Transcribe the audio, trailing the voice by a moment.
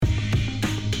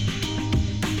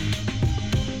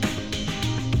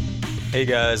Hey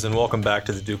guys, and welcome back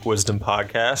to the Duke Wisdom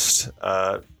Podcast.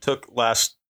 Took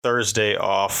last Thursday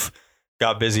off,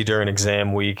 got busy during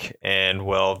exam week, and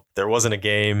well, there wasn't a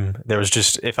game. There was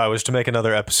just, if I was to make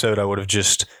another episode, it would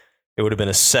have been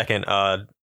a second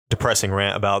depressing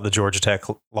rant about the Georgia Tech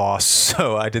loss.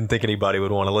 So I didn't think anybody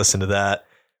would want to listen to that.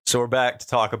 So we're back to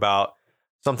talk about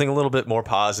something a little bit more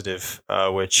positive,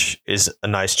 which is a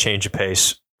nice change of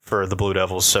pace for the Blue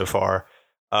Devils so far,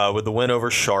 with the win over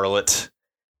Charlotte.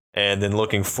 And then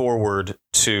looking forward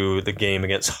to the game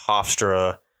against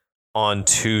Hofstra on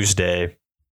Tuesday.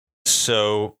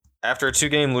 So after a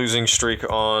 2-game losing streak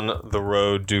on the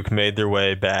road, Duke made their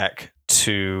way back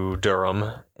to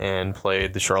Durham and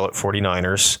played the Charlotte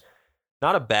 49ers.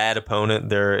 Not a bad opponent.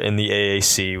 They're in the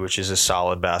AAC, which is a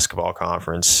solid basketball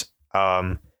conference.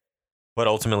 But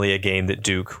ultimately a game that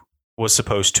Duke was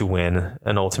supposed to win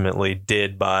and ultimately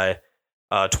did by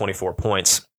 24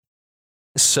 points.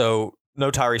 So no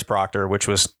Tyrese Proctor, which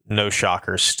was no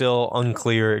shocker. Still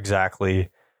unclear exactly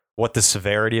what the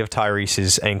severity of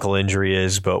Tyrese's ankle injury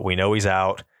is, but we know he's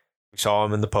out. We saw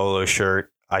him in the polo shirt.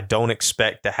 I don't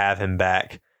expect to have him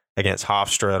back against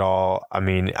Hofstra at all. I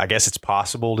mean, I guess it's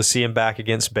possible to see him back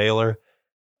against Baylor.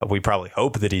 We probably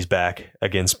hope that he's back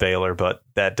against Baylor, but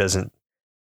that doesn't,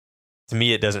 to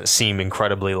me, it doesn't seem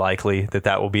incredibly likely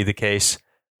that will be the case.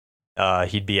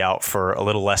 He'd be out for a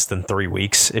little less than 3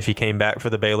 weeks if he came back for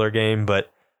the Baylor game,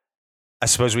 but I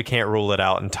suppose we can't rule it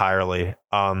out entirely.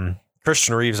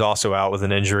 Christian Reeves also out with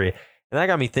an injury, and that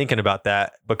got me thinking about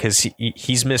that because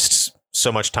he's missed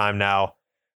so much time now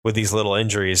with these little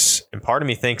injuries, and part of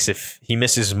me thinks if he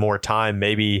misses more time,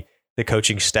 maybe the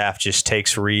coaching staff just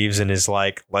takes Reeves and is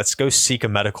like, let's go seek a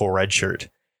medical redshirt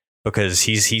because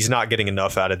he's not getting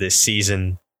enough out of this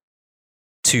season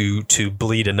to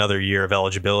bleed another year of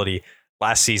eligibility.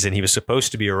 Last season, he was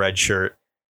supposed to be a red shirt,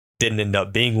 didn't end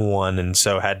up being one, and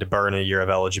so had to burn a year of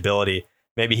eligibility.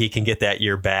 Maybe he can get that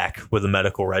year back with a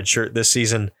medical red shirt this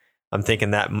season. I'm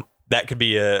thinking that could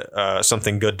be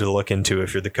something good to look into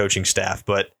if you're the coaching staff.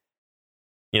 But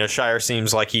you know, Shire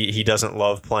seems like he doesn't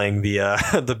love playing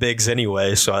the bigs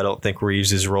anyway, so I don't think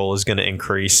Reeves' role is going to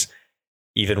increase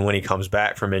even when he comes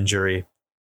back from injury.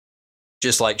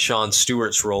 Just like Sean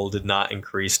Stewart's role did not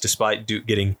increase despite Duke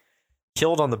getting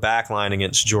killed on the back line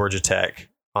against Georgia Tech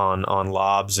on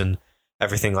lobs and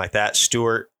everything like that.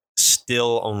 Stewart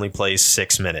still only plays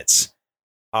 6 minutes.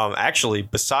 Actually,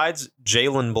 besides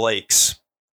Jalen Blake's,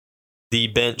 the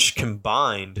bench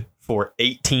combined for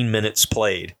 18 minutes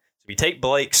played. So if you take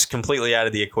Blake's completely out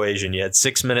of the equation, you had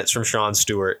 6 minutes from Sean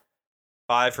Stewart,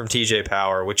 5 from TJ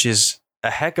Power, which is a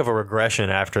heck of a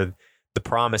regression after the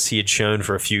promise he had shown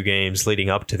for a few games leading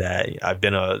up to that. I've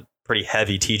been a pretty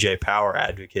heavy TJ Power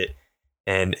advocate,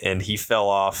 and he fell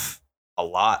off a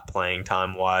lot playing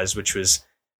time-wise, which was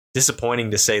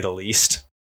disappointing to say the least.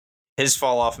 His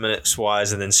fall-off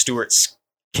minutes-wise, and then Stewart's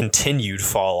continued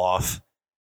fall-off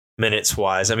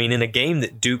minutes-wise. I mean, in a game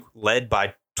that Duke led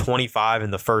by 25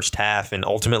 in the first half and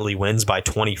ultimately wins by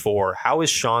 24, how is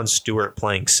Sean Stewart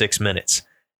playing 6 minutes?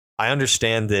 I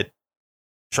understand that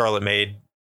Charlotte made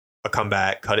a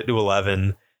comeback, cut it to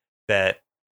 11, that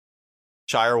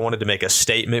Shire wanted to make a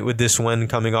statement with this win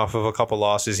coming off of a couple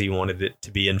losses. He wanted it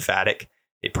to be emphatic.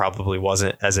 It probably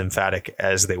wasn't as emphatic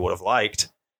as they would have liked,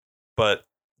 but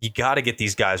you got to get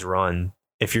these guys run.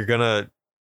 If they're going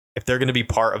to be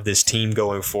part of this team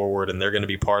going forward and they're going to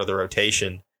be part of the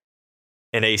rotation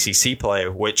in ACC play,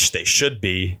 which they should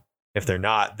be. If they're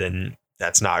not, then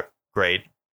that's not great.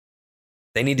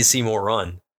 They need to see more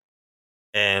run.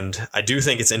 And I do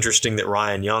think it's interesting that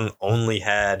Ryan Young only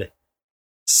had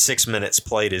 6 minutes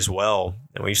played as well.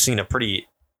 And we've seen a pretty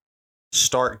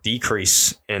stark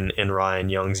decrease in Ryan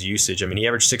Young's usage. I mean, he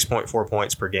averaged 6.4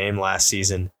 points per game last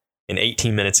season in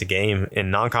 18 minutes a game.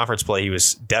 In non-conference play, he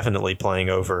was definitely playing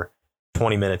over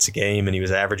 20 minutes a game, and he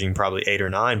was averaging probably 8 or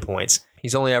 9 points.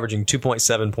 He's only averaging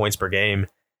 2.7 points per game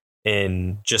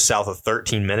in just south of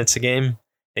 13 minutes a game.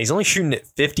 And he's only shooting at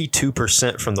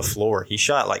 52% from the floor. He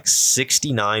shot like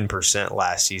 69%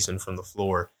 last season from the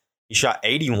floor. He shot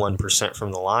 81%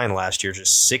 from the line last year,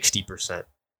 just 60%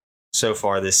 so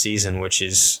far this season, which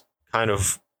is kind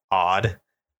of odd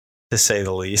to say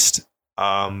the least.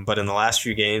 But in the last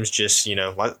few games, just,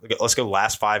 let's go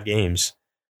last 5 games.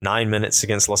 9 minutes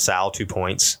against LaSalle, 2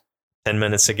 points. 10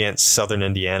 minutes against Southern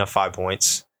Indiana, 5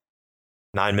 points.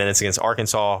 9 minutes against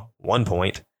Arkansas, 1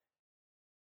 point.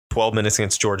 12 minutes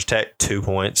against Georgia Tech, 2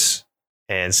 points,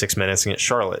 and 6 minutes against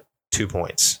Charlotte, 2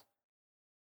 points.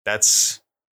 That's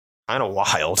kind of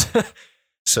wild.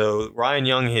 So Ryan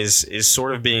Young is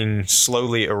sort of being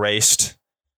slowly erased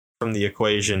from the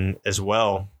equation as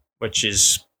well, which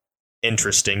is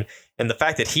interesting. And the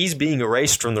fact that he's being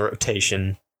erased from the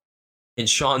rotation and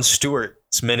Sean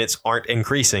Stewart's minutes aren't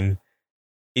increasing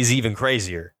is even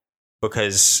crazier,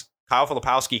 because Kyle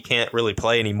Filipowski can't really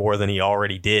play any more than he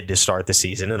already did to start the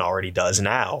season and already does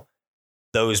now.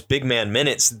 Those big man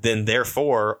minutes then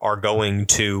therefore are going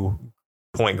to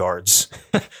point guards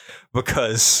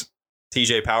because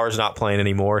TJ Power's not playing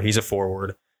anymore. He's a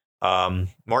forward.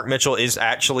 Mark Mitchell is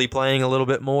actually playing a little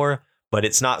bit more, but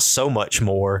it's not so much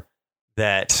more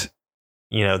that,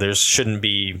 there shouldn't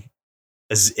be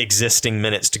existing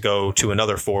minutes to go to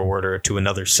another forward or to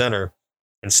another center.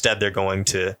 Instead, they're going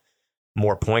to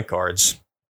more point guards.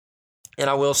 And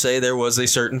I will say there was a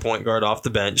certain point guard off the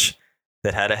bench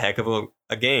that had a heck of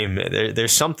a game.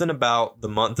 There's something about the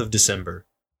month of December.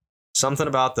 Something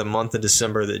about the month of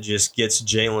December that just gets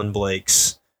Jalen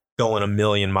Blakes going a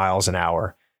million miles an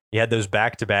hour. He had those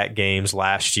back-to-back games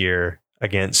last year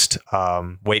against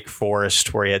Wake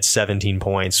Forest where he had 17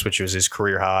 points, which was his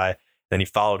career high. Then he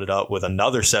followed it up with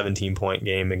another 17-point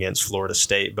game against Florida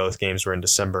State. Both games were in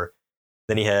December.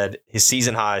 Then he had his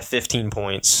season high 15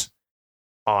 points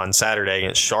on Saturday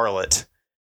against Charlotte,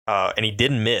 and he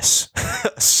didn't miss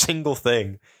a single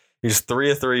thing. He was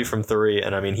 3 of 3 from 3,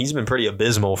 and I mean, he's been pretty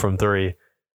abysmal from 3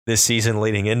 this season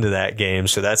leading into that game,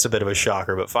 so that's a bit of a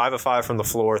shocker. But 5 of 5 from the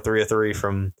floor, 3 of 3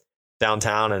 from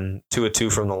downtown, and 2 of 2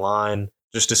 from the line.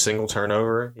 Just a single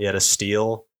turnover. He had a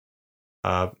steal.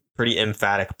 Pretty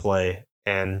emphatic play.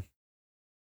 And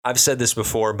I've said this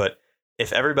before, but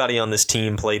if everybody on this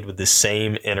team played with the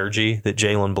same energy that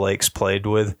Jalen Blakes played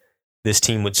with, this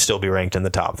team would still be ranked in the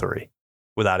top 3,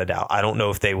 without a doubt. I don't know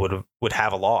if they would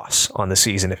have a loss on the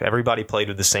season if everybody played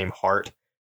with the same heart,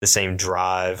 the same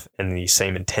drive, and the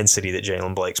same intensity that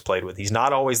Jalen Blakes played with. He's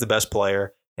not always the best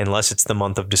player, unless it's the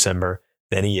month of December.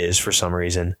 Then he is for some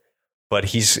reason. But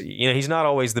he's not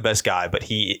always the best guy, but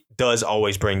he does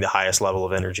always bring the highest level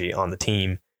of energy on the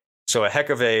team. So a heck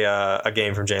of a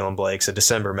game from Jalen Blakes, a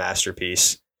December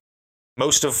masterpiece.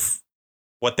 Most of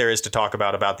what there is to talk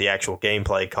about the actual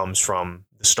gameplay comes from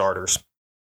the starters.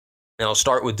 And I'll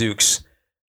start with Duke's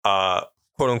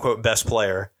quote-unquote best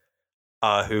player,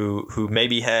 who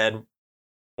maybe had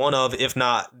one of, if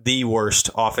not the worst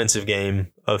offensive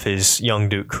game of his young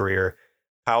Duke career.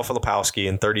 Kyle Filipowski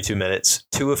in 32 minutes,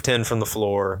 2 of 10 from the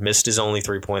floor, missed his only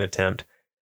three-point attempt,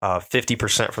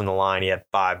 50% from the line. He had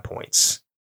 5 points.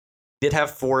 He did have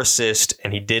 4 assists,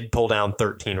 and he did pull down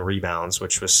 13 rebounds,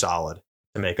 which was solid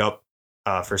to make up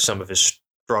for some of his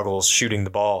struggles shooting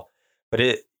the ball. But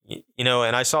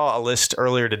and I saw a list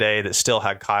earlier today that still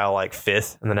had Kyle like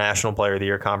 5th in the National Player of the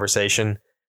Year conversation.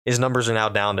 His numbers are now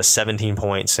down to 17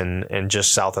 points and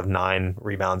just south of 9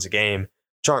 rebounds a game,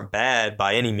 which aren't bad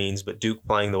by any means, but Duke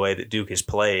playing the way that Duke has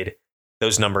played,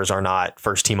 those numbers are not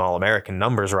first-team All-American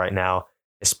numbers right now,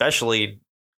 especially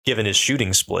given his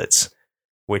shooting splits,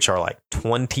 which are like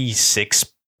 26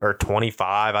 or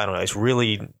 25. I don't know. It's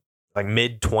really like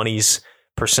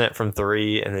mid-20s% from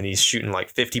 3, and then he's shooting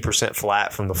like 50%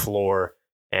 flat from the floor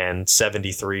and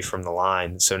 73 from the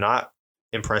line. So not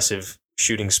impressive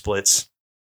shooting splits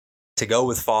to go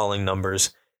with falling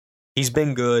numbers. He's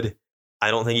been good. I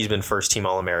don't think he's been first-team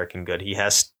All-American good. He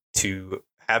has to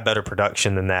have better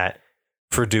production than that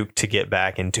for Duke to get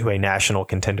back into a national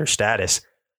contender status.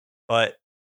 But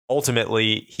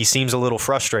ultimately, he seems a little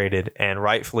frustrated, and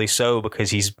rightfully so,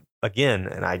 because he's, again,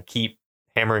 and I keep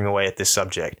hammering away at this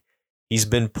subject, he's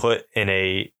been put in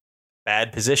a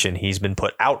bad position. He's been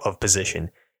put out of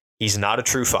position. He's not a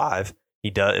true 5.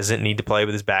 He doesn't need to play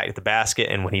with his back at the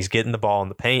basket, and when he's getting the ball in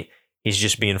the paint, he's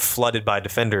just being flooded by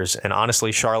defenders. And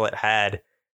honestly, Charlotte had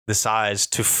the size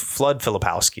to flood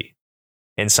Filipowski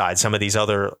inside. Some of these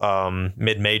other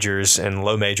mid-majors and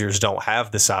low majors don't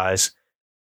have the size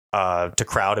to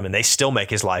crowd him, and they still make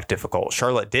his life difficult.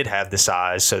 Charlotte did have the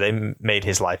size, so they made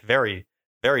his life very,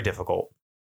 very difficult.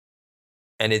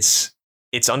 And it's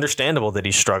understandable that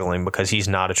he's struggling because he's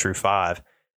not a true 5.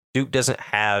 Duke doesn't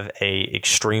have a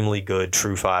extremely good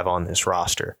true 5 on this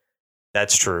roster.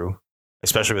 That's true,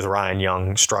 especially with Ryan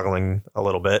Young struggling a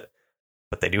little bit.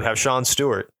 But they do have Sean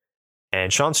Stewart.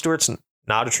 And Sean Stewart's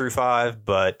not a true 5,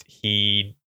 but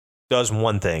he does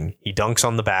one thing. He dunks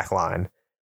on the back line.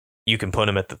 You can put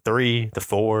him at the 3, the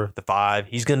 4, the 5.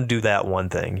 He's going to do that one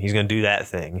thing. He's going to do that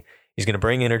thing. He's going to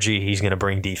bring energy. He's going to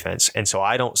bring defense. And so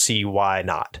I don't see why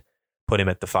not put him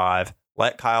at the 5.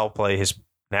 Let Kyle play his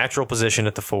natural position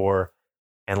at the 4.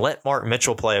 And let Mark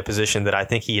Mitchell play a position that I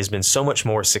think he has been so much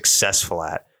more successful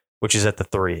at, which is at the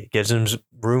 3. It gives him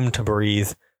room to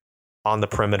breathe on the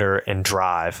perimeter and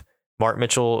drive. Mark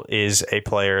Mitchell is a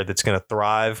player that's going to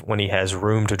thrive when he has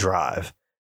room to drive.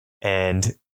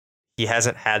 And he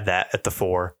hasn't had that at the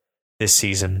 4 this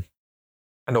season.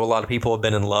 I know a lot of people have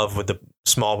been in love with the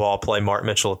small ball play, Mark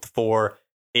Mitchell at the 4.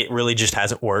 It really just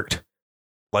hasn't worked.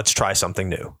 Let's try something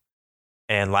new.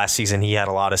 And last season, he had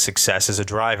a lot of success as a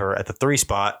driver at the 3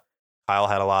 spot. Kyle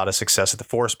had a lot of success at the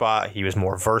 4 spot. He was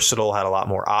more versatile, had a lot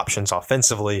more options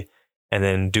offensively. And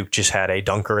then Duke just had a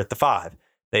dunker at the 5.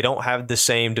 They don't have the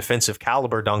same defensive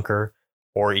caliber dunker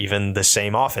or even the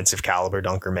same offensive caliber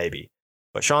dunker, maybe.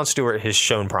 But Sean Stewart has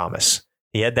shown promise.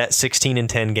 He had that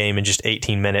 16-10 game in just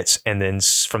 18 minutes. And then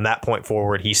from that point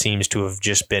forward, he seems to have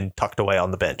just been tucked away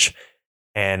on the bench.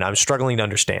 And I'm struggling to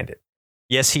understand it.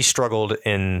 Yes, he struggled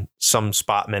in some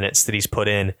spot minutes that he's put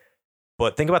in.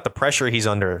 But think about the pressure he's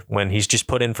under when he's just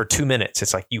put in for 2 minutes.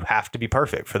 It's like you have to be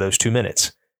perfect for those 2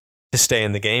 minutes to stay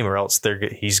in the game, or else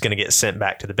he's going to get sent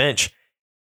back to the bench.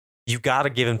 You've got to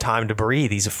give him time to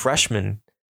breathe. He's a freshman,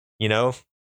 you know.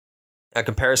 A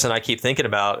comparison I keep thinking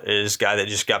about is a guy that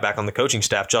just got back on the coaching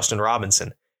staff, Justin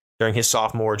Robinson. During his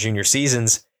sophomore, junior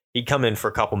seasons, he'd come in for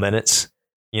a couple minutes,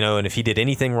 you know, and if he did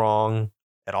anything wrong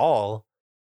at all,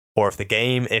 or if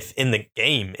in the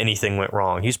game anything went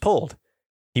wrong, he's pulled.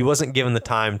 He wasn't given the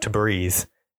time to breathe.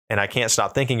 And I can't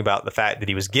stop thinking about the fact that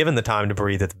he was given the time to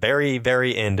breathe at the very,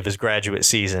 very end of his graduate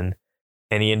season,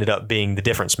 and he ended up being the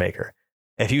difference maker.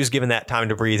 If he was given that time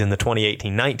to breathe in the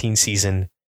 2018-19 season,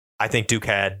 I think Duke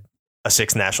had a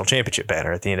 6th national championship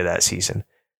banner at the end of that season,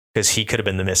 because he could have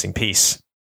been the missing piece.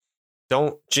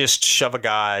 Don't just shove a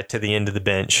guy to the end of the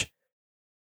bench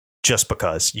just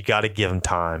because. You got to give him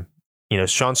time. You know,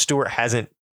 Sean Stewart hasn't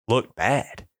looked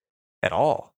bad at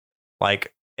all.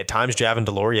 Like, at times, Javin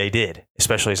DeLaurier did,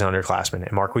 especially as an underclassman,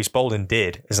 and Marquise Bolden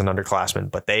did as an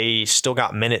underclassman, but they still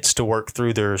got minutes to work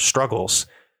through their struggles.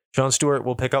 Sean Stewart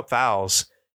will pick up fouls.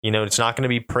 You know, it's not going to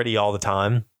be pretty all the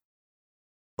time,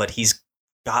 but he's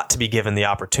got to be given the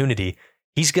opportunity.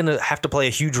 He's going to have to play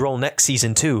a huge role next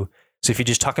season, too. So if you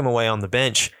just tuck him away on the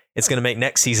bench, it's going to make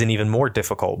next season even more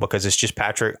difficult, because it's just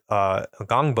Patrick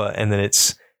Ogangba, and then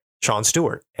it's Sean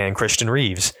Stewart and Christian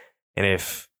Reeves. And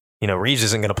if Reeves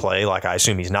isn't going to play, like I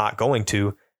assume he's not going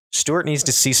to, Stewart needs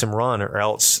to see some run, or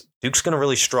else Duke's going to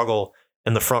really struggle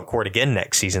in the front court again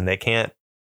next season. They can't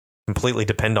completely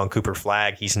depend on Cooper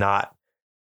Flagg. He's not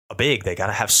a big. They got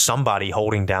to have somebody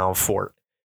holding down fort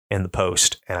in the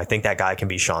post. And I think that guy can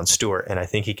be Sean Stewart. And I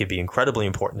think he could be incredibly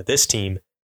important to this team,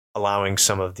 allowing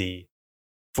some of the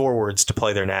forwards to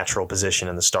play their natural position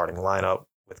in the starting lineup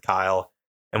with Kyle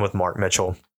and with Mark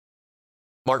Mitchell.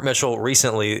 Mark Mitchell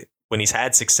recently, when he's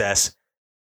had success,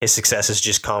 his success has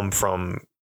just come from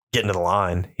getting to the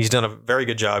line. He's done a very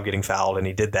good job getting fouled, and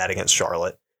he did that against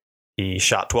Charlotte. He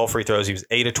shot 12 free throws. He was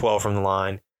 8 of 12 from the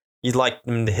line. You'd like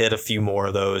him to hit a few more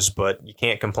of those, but you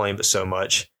can't complain but so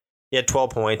much. He had 12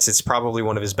 points. It's probably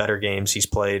one of his better games he's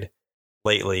played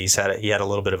lately. He had a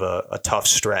little bit of a tough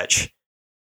stretch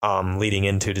leading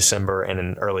into December and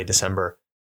in early December,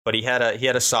 but he had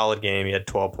a solid game. He had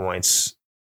 12 points.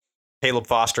 Caleb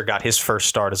Foster got his first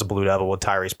start as a Blue Devil with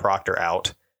Tyrese Proctor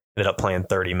out. Ended up playing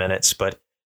 30 minutes, but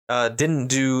didn't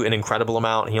do an incredible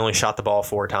amount. He only shot the ball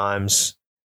 4 times,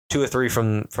 2 of 3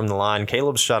 from the line.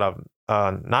 Caleb shot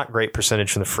a not great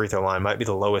percentage from the free throw line. Might be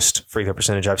the lowest free throw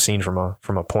percentage I've seen from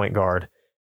a point guard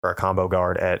or a combo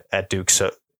guard at Duke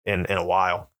in a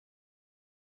while.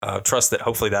 Trust that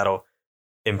hopefully that'll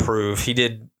improve. He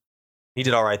did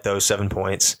all right though, 7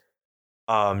 points.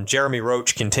 Jeremy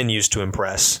Roach continues to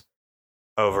impress.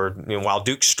 While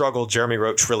Duke struggled, Jeremy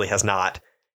Roach really has not.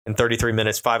 In 33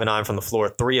 minutes, 5 of 9 from the floor,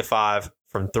 3 of 5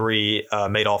 from 3,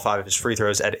 made all 5 of his free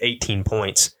throws at 18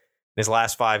 points. In his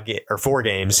last 4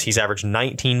 games, he's averaged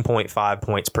 19.5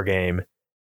 points per game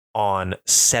on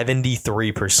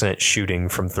 73% shooting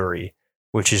from 3,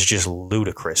 which is just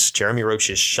ludicrous. Jeremy Roach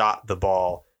has shot the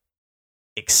ball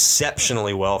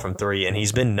exceptionally well from 3, and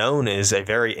he's been known as a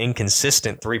very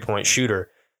inconsistent 3-point shooter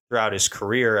throughout his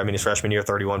career. I mean, his freshman year,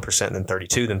 31%, then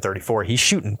 32, then 34. He's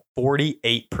shooting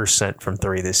 48% from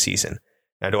 3 this season.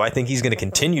 Now, do I think he's going to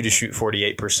continue to shoot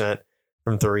 48%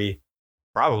 from 3?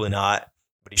 Probably not,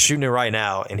 but he's shooting it right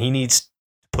now, and he needs to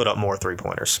put up more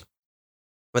 3-pointers.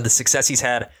 With the success he's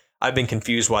had, I've been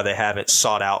confused why they haven't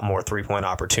sought out more 3-point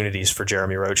opportunities for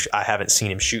Jeremy Roach. I haven't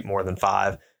seen him shoot more than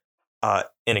 5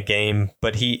 in a game,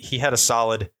 but he had a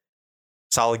solid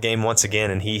game once again,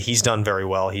 and he's done very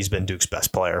well. He's been Duke's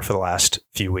best player for the last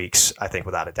few weeks, I think,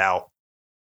 without a doubt.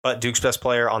 But Duke's best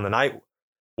player on the night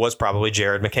was probably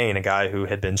Jared McCain, a guy who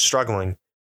had been struggling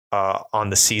on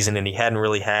the season, and he hadn't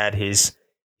really had his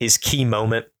key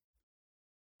moment.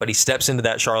 But he steps into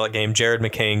that Charlotte game. Jared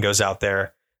McCain goes out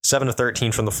there, 7 of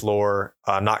 13 from the floor,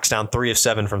 knocks down 3 of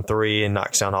 7 from 3, and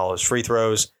knocks down all his free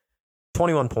throws.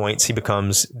 21 points. He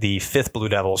becomes the 5th Blue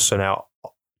Devil, so now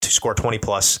to score 20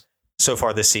 plus so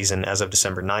far this season as of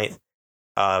December 9th,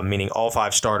 meaning all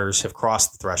 5 starters have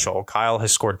crossed the threshold. Kyle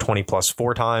has scored 20 plus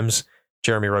 4 times.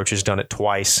 Jeremy Roach has done it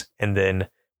twice. And then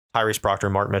Tyrese Proctor,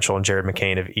 Mark Mitchell, and Jared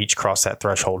McCain have each crossed that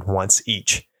threshold once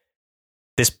each.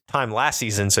 This time last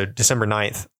season, so December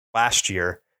 9th last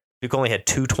year, Duke only had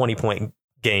 2 20-point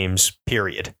games,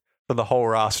 period, for the whole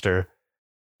roster.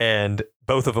 And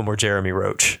both of them were Jeremy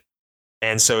Roach.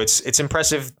 And so it's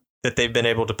impressive that they've been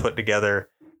able to put together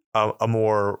a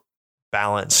more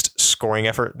balanced scoring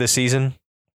effort this season.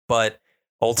 But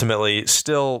ultimately,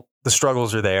 still, the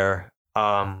struggles are there.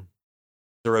 The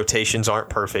rotations aren't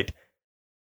perfect.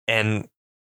 And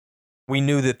we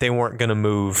knew that they weren't going to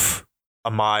move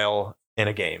a mile in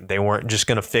a game. They weren't just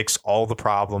going to fix all the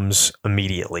problems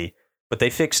immediately. But they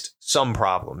fixed some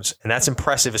problems. And that's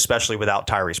impressive, especially without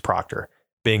Tyrese Proctor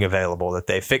being available, that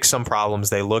they fixed some problems.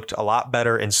 They looked a lot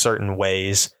better in certain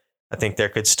ways. I think there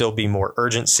could still be more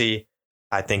urgency.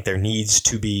 I think there needs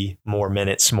to be more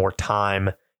minutes, more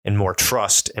time, and more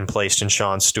trust in placed in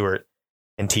Sean Stewart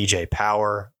and TJ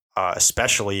Power,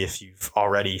 especially if you've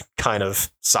already kind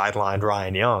of sidelined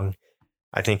Ryan Young.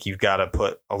 I think you've got to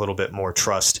put a little bit more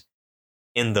trust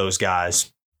in those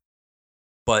guys.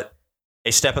 But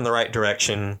a step in the right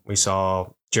direction. We saw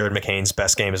Jared McCain's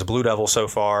best game as a Blue Devil so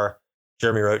far.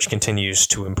 Jeremy Roach continues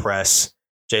to impress.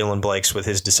 Jalen Blakes with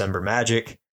his December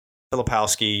magic.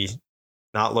 Filipowski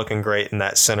not looking great in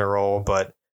that center role,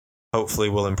 but hopefully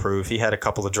will improve. He had a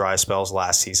couple of dry spells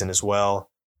last season as well.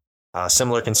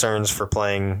 Similar concerns for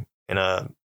playing in a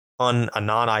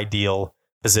non-ideal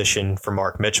position for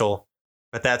Mark Mitchell,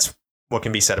 but that's what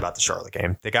can be said about the Charlotte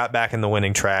game. They got back in the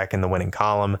winning track, in the winning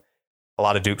column. A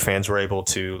lot of Duke fans were able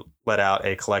to let out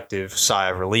a collective sigh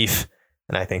of relief,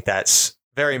 and I think that's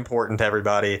very important to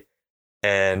everybody.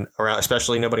 And around,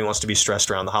 especially, nobody wants to be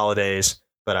stressed around the holidays,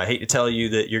 but I hate to tell you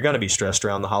that you're going to be stressed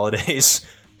around the holidays,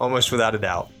 almost without a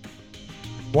doubt.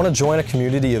 Want to join a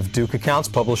community of Duke accounts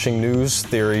publishing news,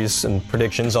 theories, and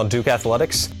predictions on Duke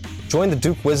athletics? Join the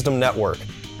Duke Wisdom Network.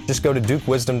 Just go to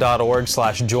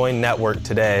dukewisdom.org/join network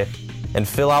today and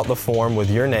fill out the form with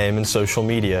your name and social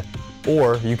media.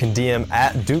 Or you can DM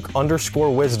at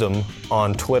Duke_Wisdom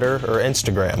on Twitter or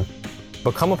Instagram.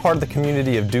 Become a part of the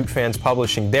community of Duke fans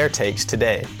publishing their takes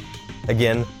today.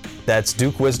 Again, that's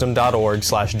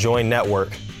dukewisdom.org/join network.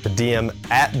 The DM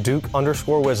at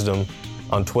Duke_Wisdom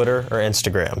on Twitter or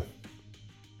Instagram.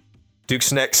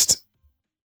 Duke's next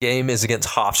game is against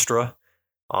Hofstra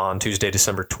on Tuesday,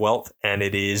 December 12th, and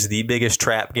it is the biggest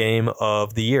trap game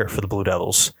of the year for the Blue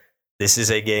Devils. This is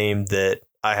a game that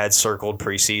I had circled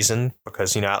preseason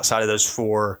because, outside of those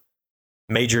 4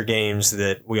 major games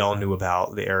that we all knew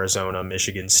about, the Arizona,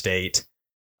 Michigan State,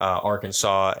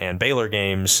 Arkansas, and Baylor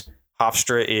games,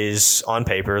 Hofstra is, on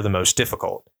paper, the most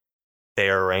difficult. They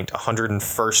are ranked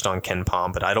 101st on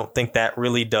KenPom, but I don't think that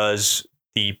really does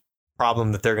the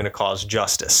problem that they're going to cause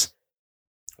justice.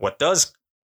 What does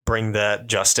bring that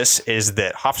justice is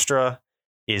that Hofstra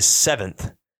is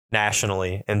 7th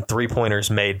nationally in 3-pointers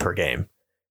made per game.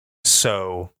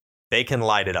 So they can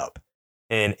light it up.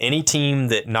 And any team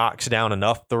that knocks down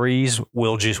enough threes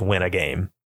will just win a game.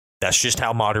 That's just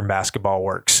how modern basketball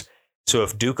works. So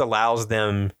if Duke allows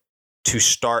them to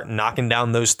start knocking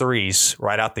down those threes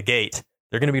right out the gate,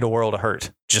 they're going to be the world of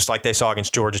hurt, just like they saw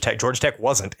against Georgia Tech. Georgia Tech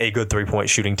wasn't a good 3-point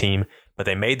shooting team, but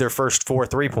they made their first 4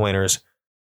 3-pointers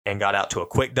and got out to a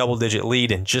quick double-digit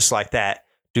lead, and just like that,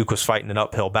 Duke was fighting an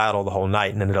uphill battle the whole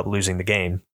night and ended up losing the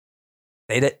game.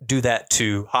 They do that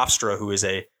to Hofstra, who is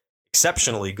a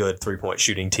exceptionally good 3-point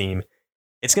shooting team.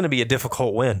 It's going to be a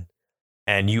difficult win,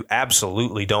 and you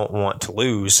absolutely don't want to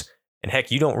lose. And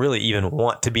heck, you don't really even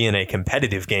want to be in a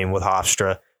competitive game with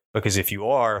Hofstra, because if you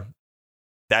are,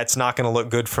 that's not going to look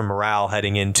good for morale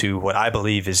heading into what I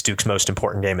believe is Duke's most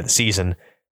important game of the season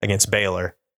against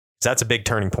Baylor. So that's a big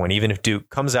turning point. Even if Duke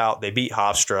comes out, they beat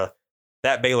Hofstra,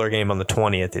 that Baylor game on the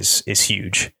 20th is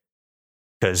huge,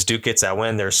 because Duke gets that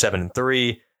win. They're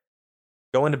 7-3.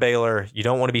 Go into Baylor, you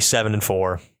don't want to be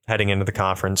 7-4 heading into the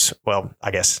conference. Well,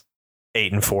 I guess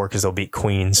 8-4 because they'll beat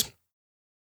Queens,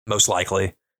 most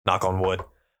likely. Knock on wood.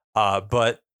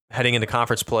 But heading into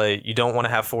conference play, you don't want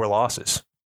to have 4 losses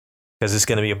because it's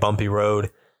going to be a bumpy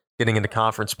road getting into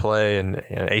conference play. And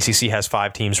ACC has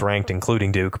 5 teams ranked,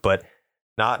 including Duke, but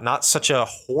not such a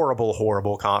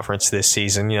horrible conference this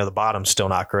season. The bottom's still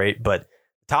not great, but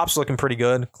the top's looking pretty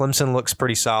good. Clemson looks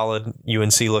pretty solid.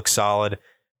 UNC looks solid.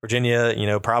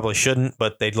 Virginia, probably shouldn't,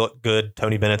 but they look good.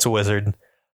 Tony Bennett's a wizard.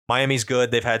 Miami's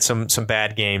good. They've had some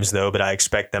bad games, though, but I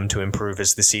expect them to improve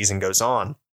as the season goes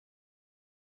on.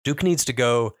 Duke needs to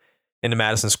go into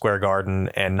Madison Square Garden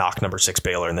and knock number 6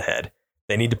 Baylor in the head.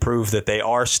 They need to prove that they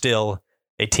are still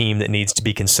a team that needs to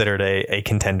be considered a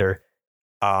contender.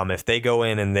 If they go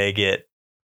in and they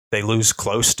lose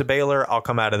close to Baylor, I'll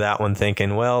come out of that one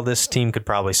thinking, well, this team could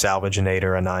probably salvage an 8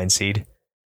 or a 9 seed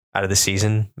out of the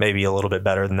season, maybe a little bit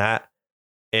better than that.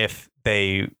 If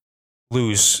they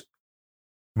lose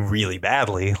really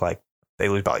badly, like they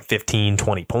lose by like 15,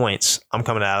 20 points, I'm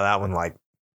coming out of that one like,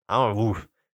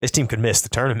 this team could miss the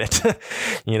tournament.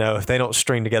 If they don't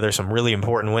string together some really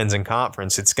important wins in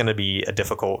conference, it's going to be a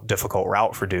difficult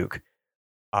route for Duke.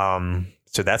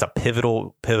 So that's a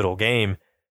pivotal game,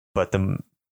 but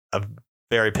a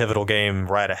very pivotal game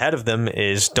right ahead of them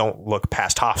is don't look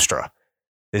past Hofstra.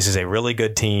 This is a really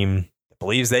good team that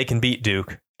believes they can beat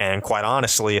Duke, and quite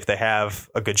honestly, if they have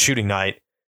a good shooting night,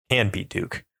 can beat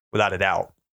Duke without a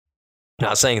doubt.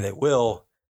 Not saying they will,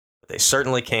 but they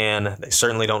certainly can. They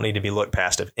certainly don't need to be looked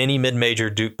past. If any mid-major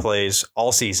Duke plays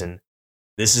all season,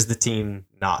 this is the team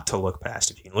not to look past.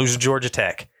 If you can lose to Georgia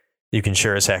Tech, you can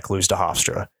sure as heck lose to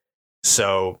Hofstra.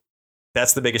 So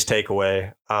that's the biggest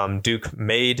takeaway. Duke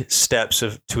made steps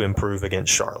to improve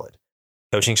against Charlotte.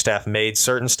 Coaching staff made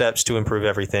certain steps to improve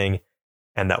everything,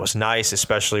 and that was nice,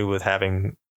 especially with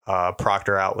having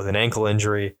Proctor out with an ankle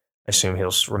injury. I assume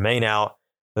he'll remain out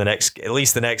at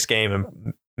least the next game,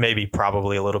 and maybe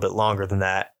probably a little bit longer than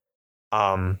that.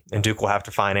 And Duke will have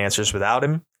to find answers without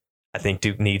him. I think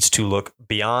Duke needs to look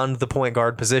beyond the point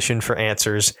guard position for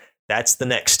answers. That's the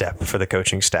next step for the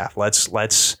coaching staff.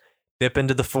 Let's dip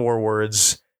into the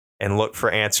forwards and look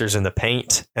for answers in the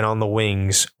paint and on the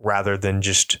wings rather than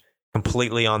just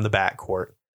completely on the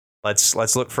backcourt. Let's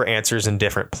look for answers in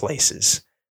different places.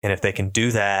 And if they can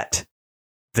do that,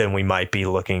 then we might be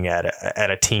looking at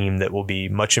a team that will be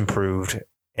much improved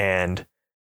and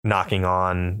knocking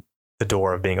on the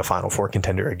door of being a Final Four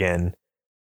contender again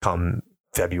come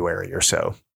February or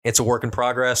so. It's a work in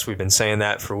progress. We've been saying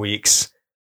that for weeks,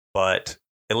 but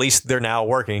at least they're now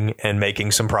working and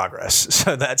making some progress.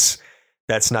 So that's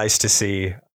nice to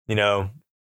see,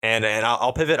 and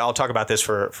I'll pivot. I'll talk about this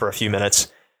for a few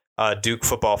minutes. Duke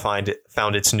football found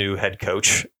its new head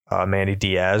coach, Manny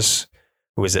Diaz,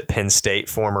 who was at Penn State,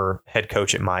 former head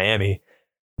coach at Miami.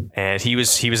 And he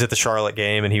was at the Charlotte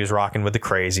game and he was rocking with the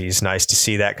crazies. Nice to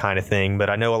see that kind of thing. But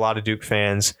I know a lot of Duke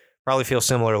fans probably feel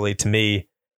similarly to me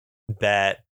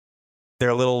that they're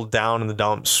a little down in the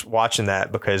dumps watching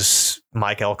that because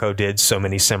Mike Elko did so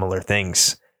many similar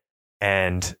things.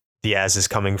 And Diaz is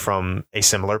coming from a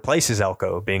similar place as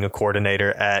Elko, being a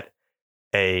coordinator at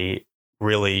a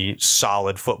really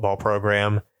solid football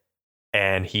program.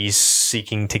 And he's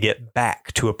seeking to get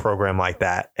back to a program like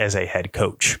that as a head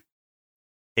coach.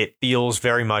 It feels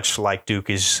very much like Duke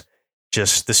is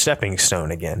just the stepping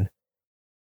stone again.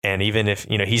 And even if,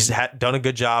 he's done a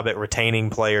good job at retaining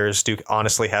players, Duke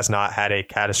honestly has not had a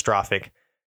catastrophic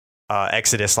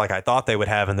exodus like I thought they would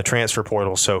have in the transfer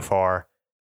portal so far.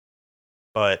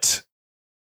 But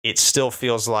it still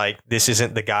feels like this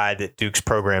isn't the guy that Duke's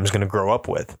program is going to grow up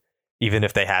with. Even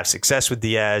if they have success with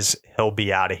Diaz, he'll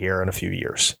be out of here in a few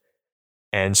years.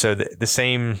 And so the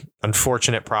same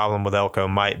unfortunate problem with Elko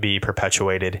might be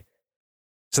perpetuated.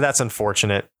 So that's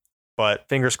unfortunate, but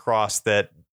fingers crossed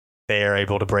that they are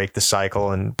able to break the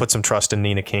cycle and put some trust in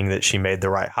Nina King that she made the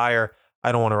right hire.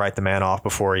 I don't want to write the man off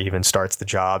before he even starts the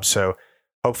job. So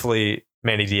hopefully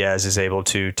Manny Diaz is able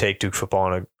to take Duke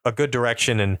football in a good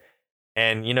direction and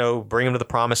bring him to the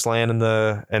promised land in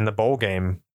the bowl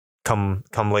game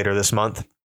come later this month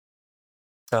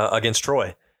against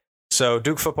Troy. So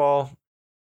Duke football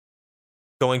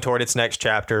going toward its next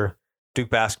chapter.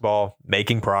 Duke basketball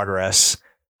making progress.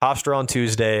 Hofstra on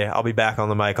Tuesday. I'll be back on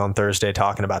the mic on Thursday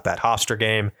talking about that Hofstra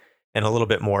game and a little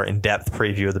bit more in-depth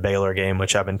preview of the Baylor game,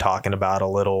 which I've been talking about a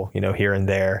little, here and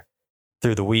there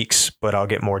through the weeks, but I'll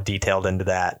get more detailed into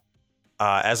that.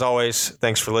 As always,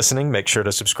 thanks for listening. Make sure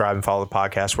to subscribe and follow the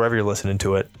podcast wherever you're listening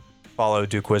to it. Follow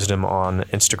Duke Wisdom on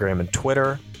Instagram and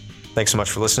Twitter. Thanks so much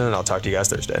for listening, and I'll talk to you guys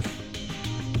Thursday.